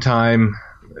one time.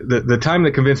 The time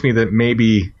that convinced me that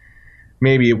maybe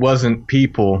it wasn't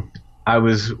people, I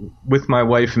was with my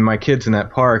wife and my kids in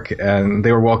that park, and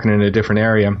they were walking in a different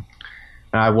area.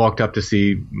 And I walked up to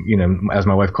see, as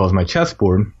my wife calls my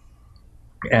chessboard,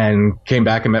 and came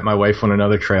back and met my wife on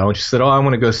another trail. And she said, "Oh, I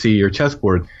want to go see your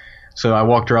chessboard." So I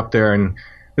walked her up there, and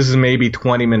this is maybe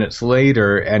 20 minutes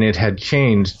later, and it had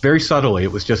changed very subtly.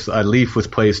 It was just a leaf was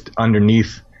placed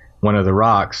underneath one of the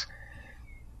rocks,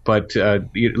 but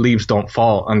leaves don't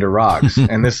fall under rocks.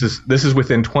 And this is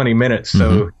within 20 minutes.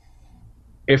 So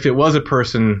if it was a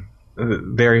person,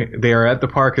 they are at the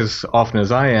park as often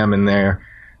as I am, and they're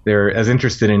as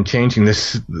interested in changing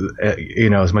this,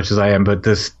 as much as I am. But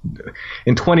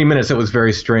in 20 minutes, it was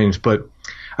very strange. But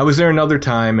I was there another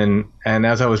time, and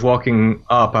as I was walking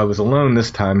up, I was alone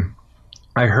this time.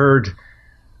 I heard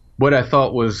what I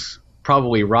thought was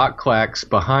probably rock clacks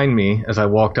behind me as I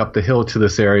walked up the hill to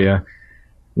this area.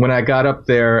 When I got up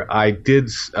there, I did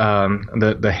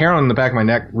the hair on the back of my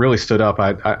neck really stood up.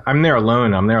 I'm there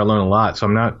alone. I'm there alone a lot, so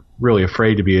I'm not really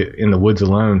afraid to be in the woods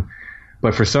alone.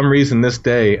 But for some reason this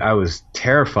day, I was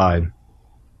terrified.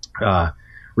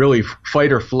 Really,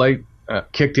 fight or flight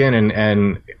kicked in,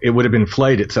 and it would have been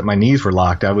flight, except my knees were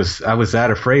locked. I was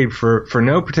that afraid for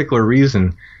no particular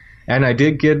reason. And I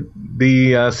did get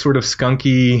the sort of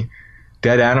skunky,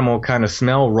 dead animal kind of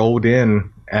smell rolled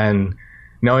in. And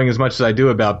knowing as much as I do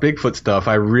about Bigfoot stuff,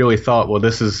 I really thought, well,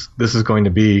 this is going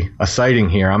to be a sighting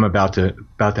here. I'm about to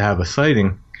have a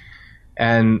sighting.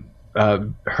 And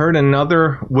heard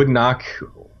another wood knock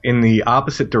in the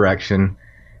opposite direction,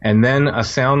 and then a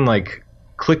sound like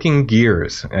clicking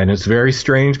gears. And it's very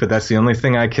strange, but that's the only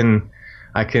thing I can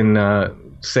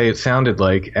say it sounded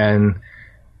like. And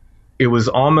it was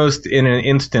almost in an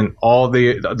instant. All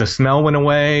the smell went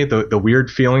away, the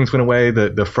weird feelings went away,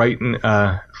 the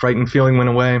frightened feeling went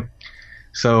away.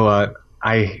 So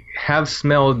I have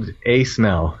smelled a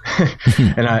smell,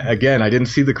 and I didn't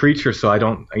see the creature, so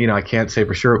I can't say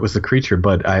for sure it was the creature,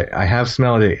 but I have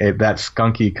smelled that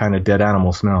skunky kind of dead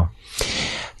animal smell.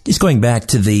 Just going back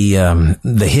to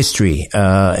the history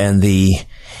and the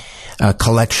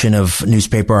collection of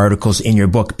newspaper articles in your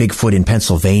book, Bigfoot in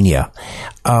Pennsylvania.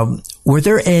 Were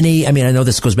there any, I know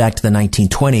this goes back to the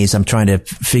 1920s. I'm trying to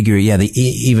figure,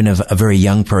 even a very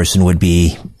young person would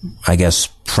be, I guess,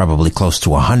 probably close to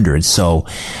 100. So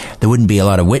there wouldn't be a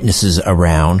lot of witnesses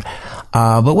around.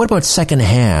 But what about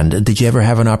secondhand? Did you ever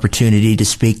have an opportunity to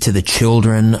speak to the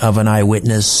children of an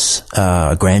eyewitness,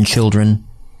 grandchildren?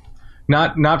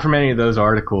 Not from any of those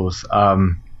articles.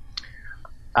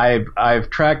 I've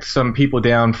tracked some people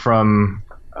down from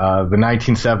the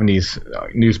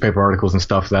 1970s newspaper articles and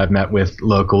stuff that I've met with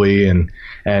locally, and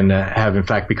have in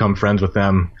fact become friends with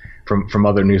them from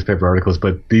other newspaper articles.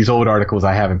 But these old articles,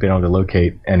 I haven't been able to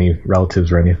locate any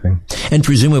relatives or anything. And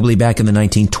presumably back in the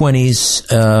 1920s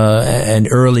and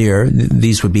earlier,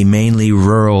 these would be mainly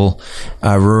rural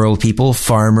people,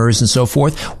 farmers and so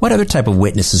forth. What other type of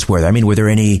witnesses were there? I mean, were there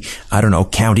any,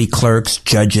 county clerks,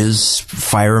 judges,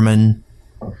 firemen?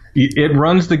 It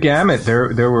runs the gamut.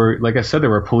 There were, like I said, there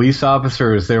were police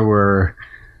officers. There were,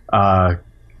 I'm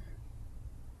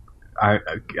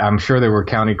sure there were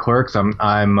county clerks.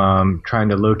 I'm trying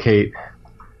to locate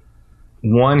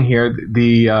one here.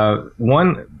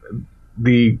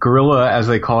 The gorilla, as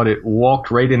they called it,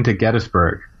 walked right into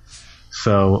Gettysburg.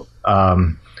 So,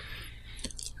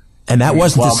 and that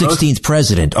wasn't the 16th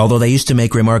president, although they used to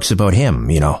make remarks about him,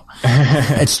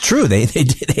 It's true. They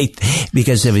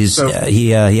because of his,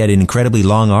 he had incredibly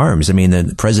long arms. I mean,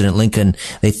 the President Lincoln,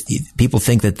 people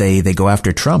think that they go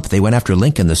after Trump. They went after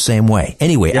Lincoln the same way.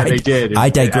 Anyway, yeah, they did. I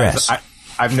digress.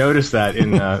 I've noticed that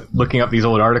in looking up these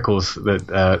old articles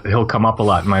that he'll come up a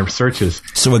lot in my searches.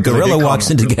 So a gorilla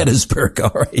walks into Gettysburg.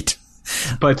 All right.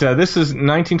 But this is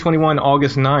 1921,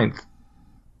 August 9th.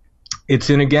 It's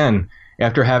in again.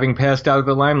 After having passed out of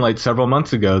the limelight several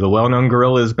months ago, the well-known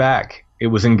gorilla is back. It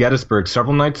was in Gettysburg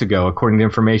several nights ago, according to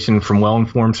information from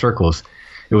well-informed circles.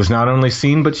 It was not only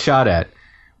seen but shot at.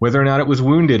 Whether or not it was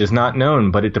wounded is not known,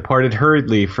 but it departed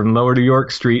hurriedly from Lower New York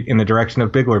Street in the direction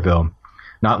of Biglerville.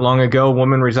 Not long ago, a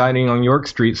woman residing on York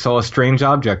Street saw a strange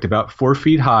object about 4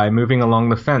 feet high moving along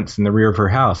the fence in the rear of her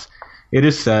house. It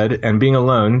is said, and being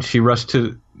alone, she rushed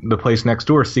to the place next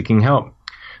door seeking help.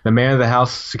 The man of the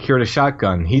house secured a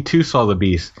shotgun. He too saw the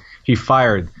beast. He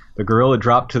fired. The gorilla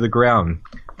dropped to the ground.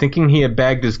 Thinking he had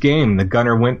bagged his game, the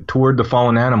gunner went toward the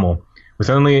fallen animal. With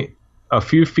only a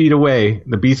few feet away,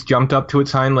 the beast jumped up to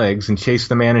its hind legs and chased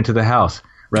the man into the house,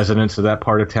 residents of that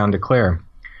part of town declare.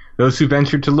 Those who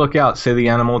ventured to look out say the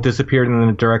animal disappeared in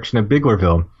the direction of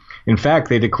Biglerville. In fact,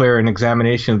 they declare an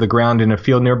examination of the ground in a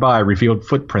field nearby revealed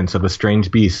footprints of a strange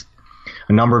beast.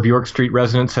 A number of York Street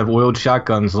residents have oiled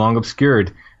shotguns long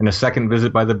obscured, and a second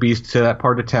visit by the beast to that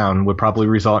part of town would probably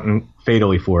result in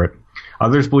fatally for it.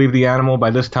 Others believe the animal by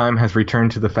this time has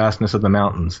returned to the fastness of the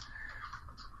mountains.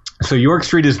 So York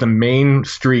Street is the main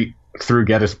street through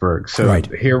Gettysburg. So right.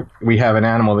 Here we have an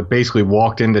animal that basically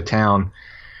walked into town,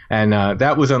 and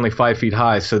that was only 5 feet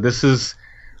high. So this is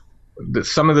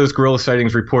some of those gorilla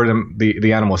sightings reported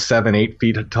the animal 7-8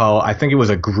 feet tall. I think it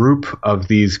was a group of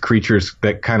these creatures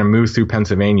that kind of moved through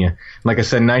Pennsylvania. Like I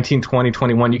said, 1920,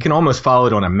 21, you can almost follow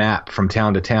it on a map from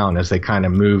town to town as they kind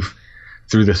of move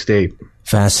through the state.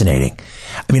 Fascinating.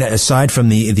 I mean, aside from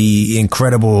the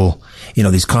incredible,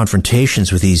 these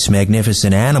confrontations with these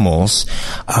magnificent animals,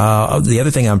 the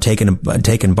other thing I'm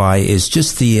taken by is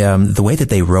just the way that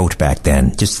they wrote back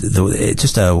then.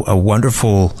 Just a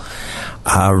wonderful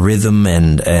rhythm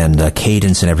and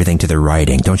cadence and everything to their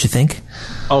writing, don't you think?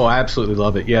 Oh, I absolutely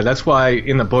love it. Yeah, that's why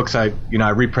in the books I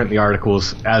reprint the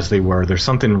articles as they were. There's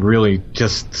something really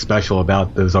just special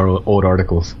about those old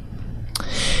articles.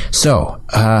 So,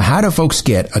 how do folks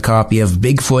get a copy of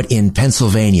Bigfoot in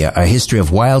Pennsylvania, A History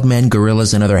of Wild Men,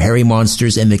 Gorillas, and Other Hairy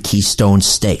Monsters in the Keystone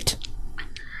State?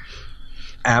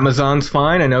 Amazon's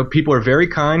fine. I know people are very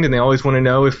kind, and they always want to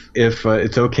know if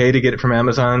it's okay to get it from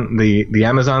Amazon. The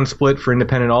Amazon split for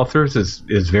independent authors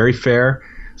is very fair.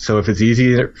 So if it's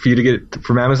easy for you to get it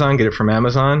from Amazon, get it from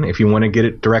Amazon. If you want to get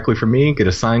it directly from me, get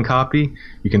a signed copy.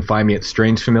 You can find me at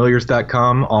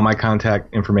strangefamiliars.com. All my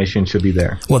contact information should be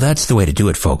there. Well, that's the way to do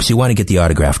it, folks. You want to get the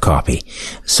autographed copy.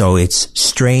 So it's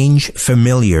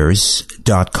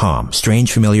strangefamiliars.com,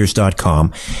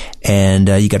 strangefamiliars.com, and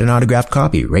you get an autographed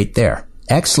copy right there.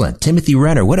 Excellent. Timothy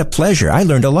Renner, what a pleasure. I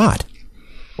learned a lot.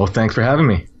 Well, thanks for having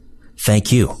me.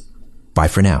 Thank you. Bye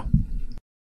for now.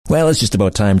 Well, it's just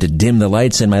about time to dim the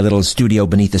lights in my little studio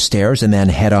beneath the stairs and then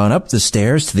head on up the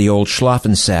stairs to the old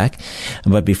Schlaffensack.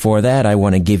 But before that, I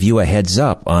want to give you a heads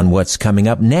up on what's coming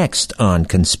up next on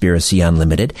Conspiracy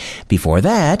Unlimited. Before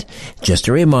that, just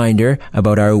a reminder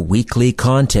about our weekly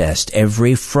contest.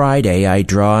 Every Friday, I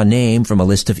draw a name from a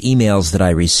list of emails that I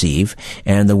receive,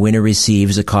 and the winner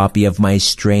receives a copy of my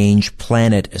Strange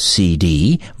Planet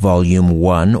CD, Volume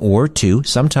 1 or 2,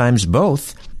 sometimes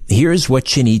both. Here's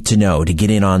what you need to know to get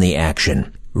in on the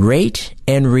action. Rate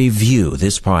and review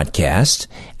this podcast,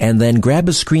 and then grab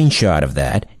a screenshot of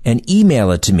that and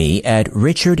email it to me at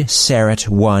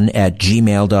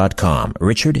richardsyrett1@gmail.com.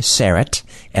 Richard Syrett,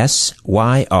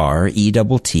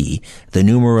 S-Y-R-E-T-T, the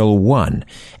numeral 1,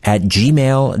 at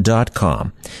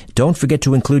gmail.com. Don't forget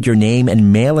to include your name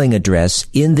and mailing address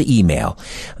in the email.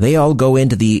 They all go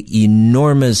into the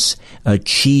enormous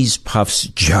cheese puffs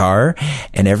jar,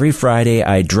 and every Friday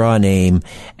I draw a name,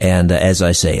 and as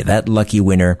I say, that lucky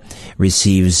winner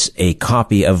receives a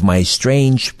copy of my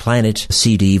Strange Planet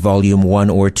CD, Volume 1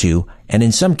 or 2, and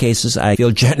in some cases I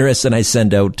feel generous and I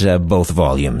send out both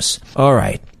volumes. All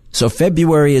right. So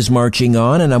February is marching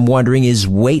on, and I'm wondering, is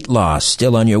weight loss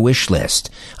still on your wish list?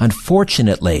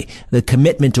 Unfortunately, the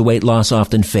commitment to weight loss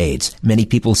often fades. Many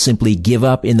people simply give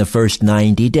up in the first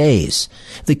 90 days.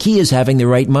 The key is having the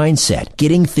right mindset.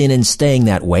 Getting thin and staying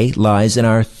that way lies in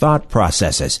our thought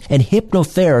processes, and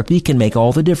hypnotherapy can make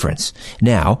all the difference.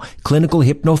 Now, clinical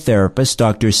hypnotherapist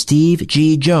Dr. Steve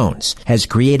G. Jones has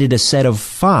created a set of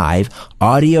 5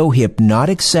 audio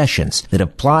hypnotic sessions that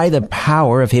apply the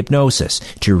power of hypnosis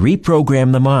to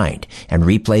reprogram the mind and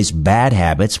replace bad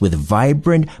habits with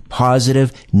vibrant,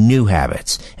 positive, new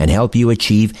habits and help you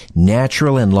achieve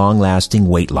natural and long-lasting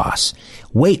weight loss.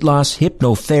 Weight loss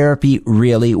hypnotherapy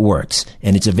really works,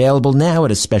 and it's available now at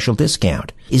a special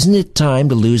discount. Isn't it time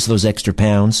to lose those extra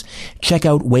pounds? Check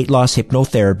out weight loss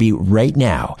hypnotherapy right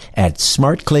now at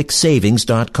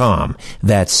smartclicksavings.com.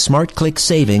 That's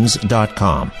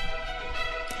smartclicksavings.com.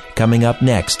 Coming up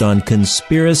next on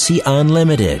Conspiracy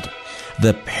Unlimited,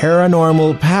 the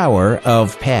paranormal power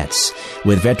of pets,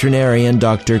 with veterinarian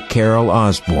Dr. Carol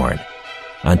Osborne.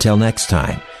 Until next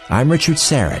time, I'm Richard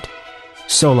Syrett.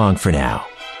 So long for now.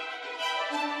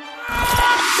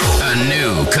 A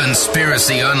new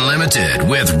Conspiracy Unlimited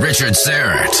with Richard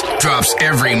Syrett drops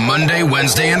every Monday,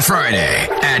 Wednesday, and Friday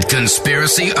at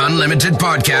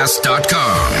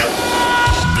conspiracyunlimitedpodcast.com.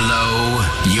 Blow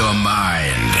your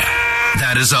mind.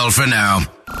 That is all for now.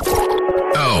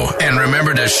 Oh, and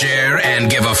remember to share and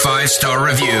give a 5-star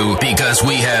review, because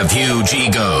we have huge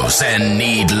egos and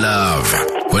need love.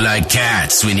 We're like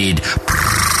cats. We need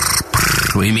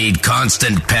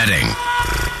constant petting.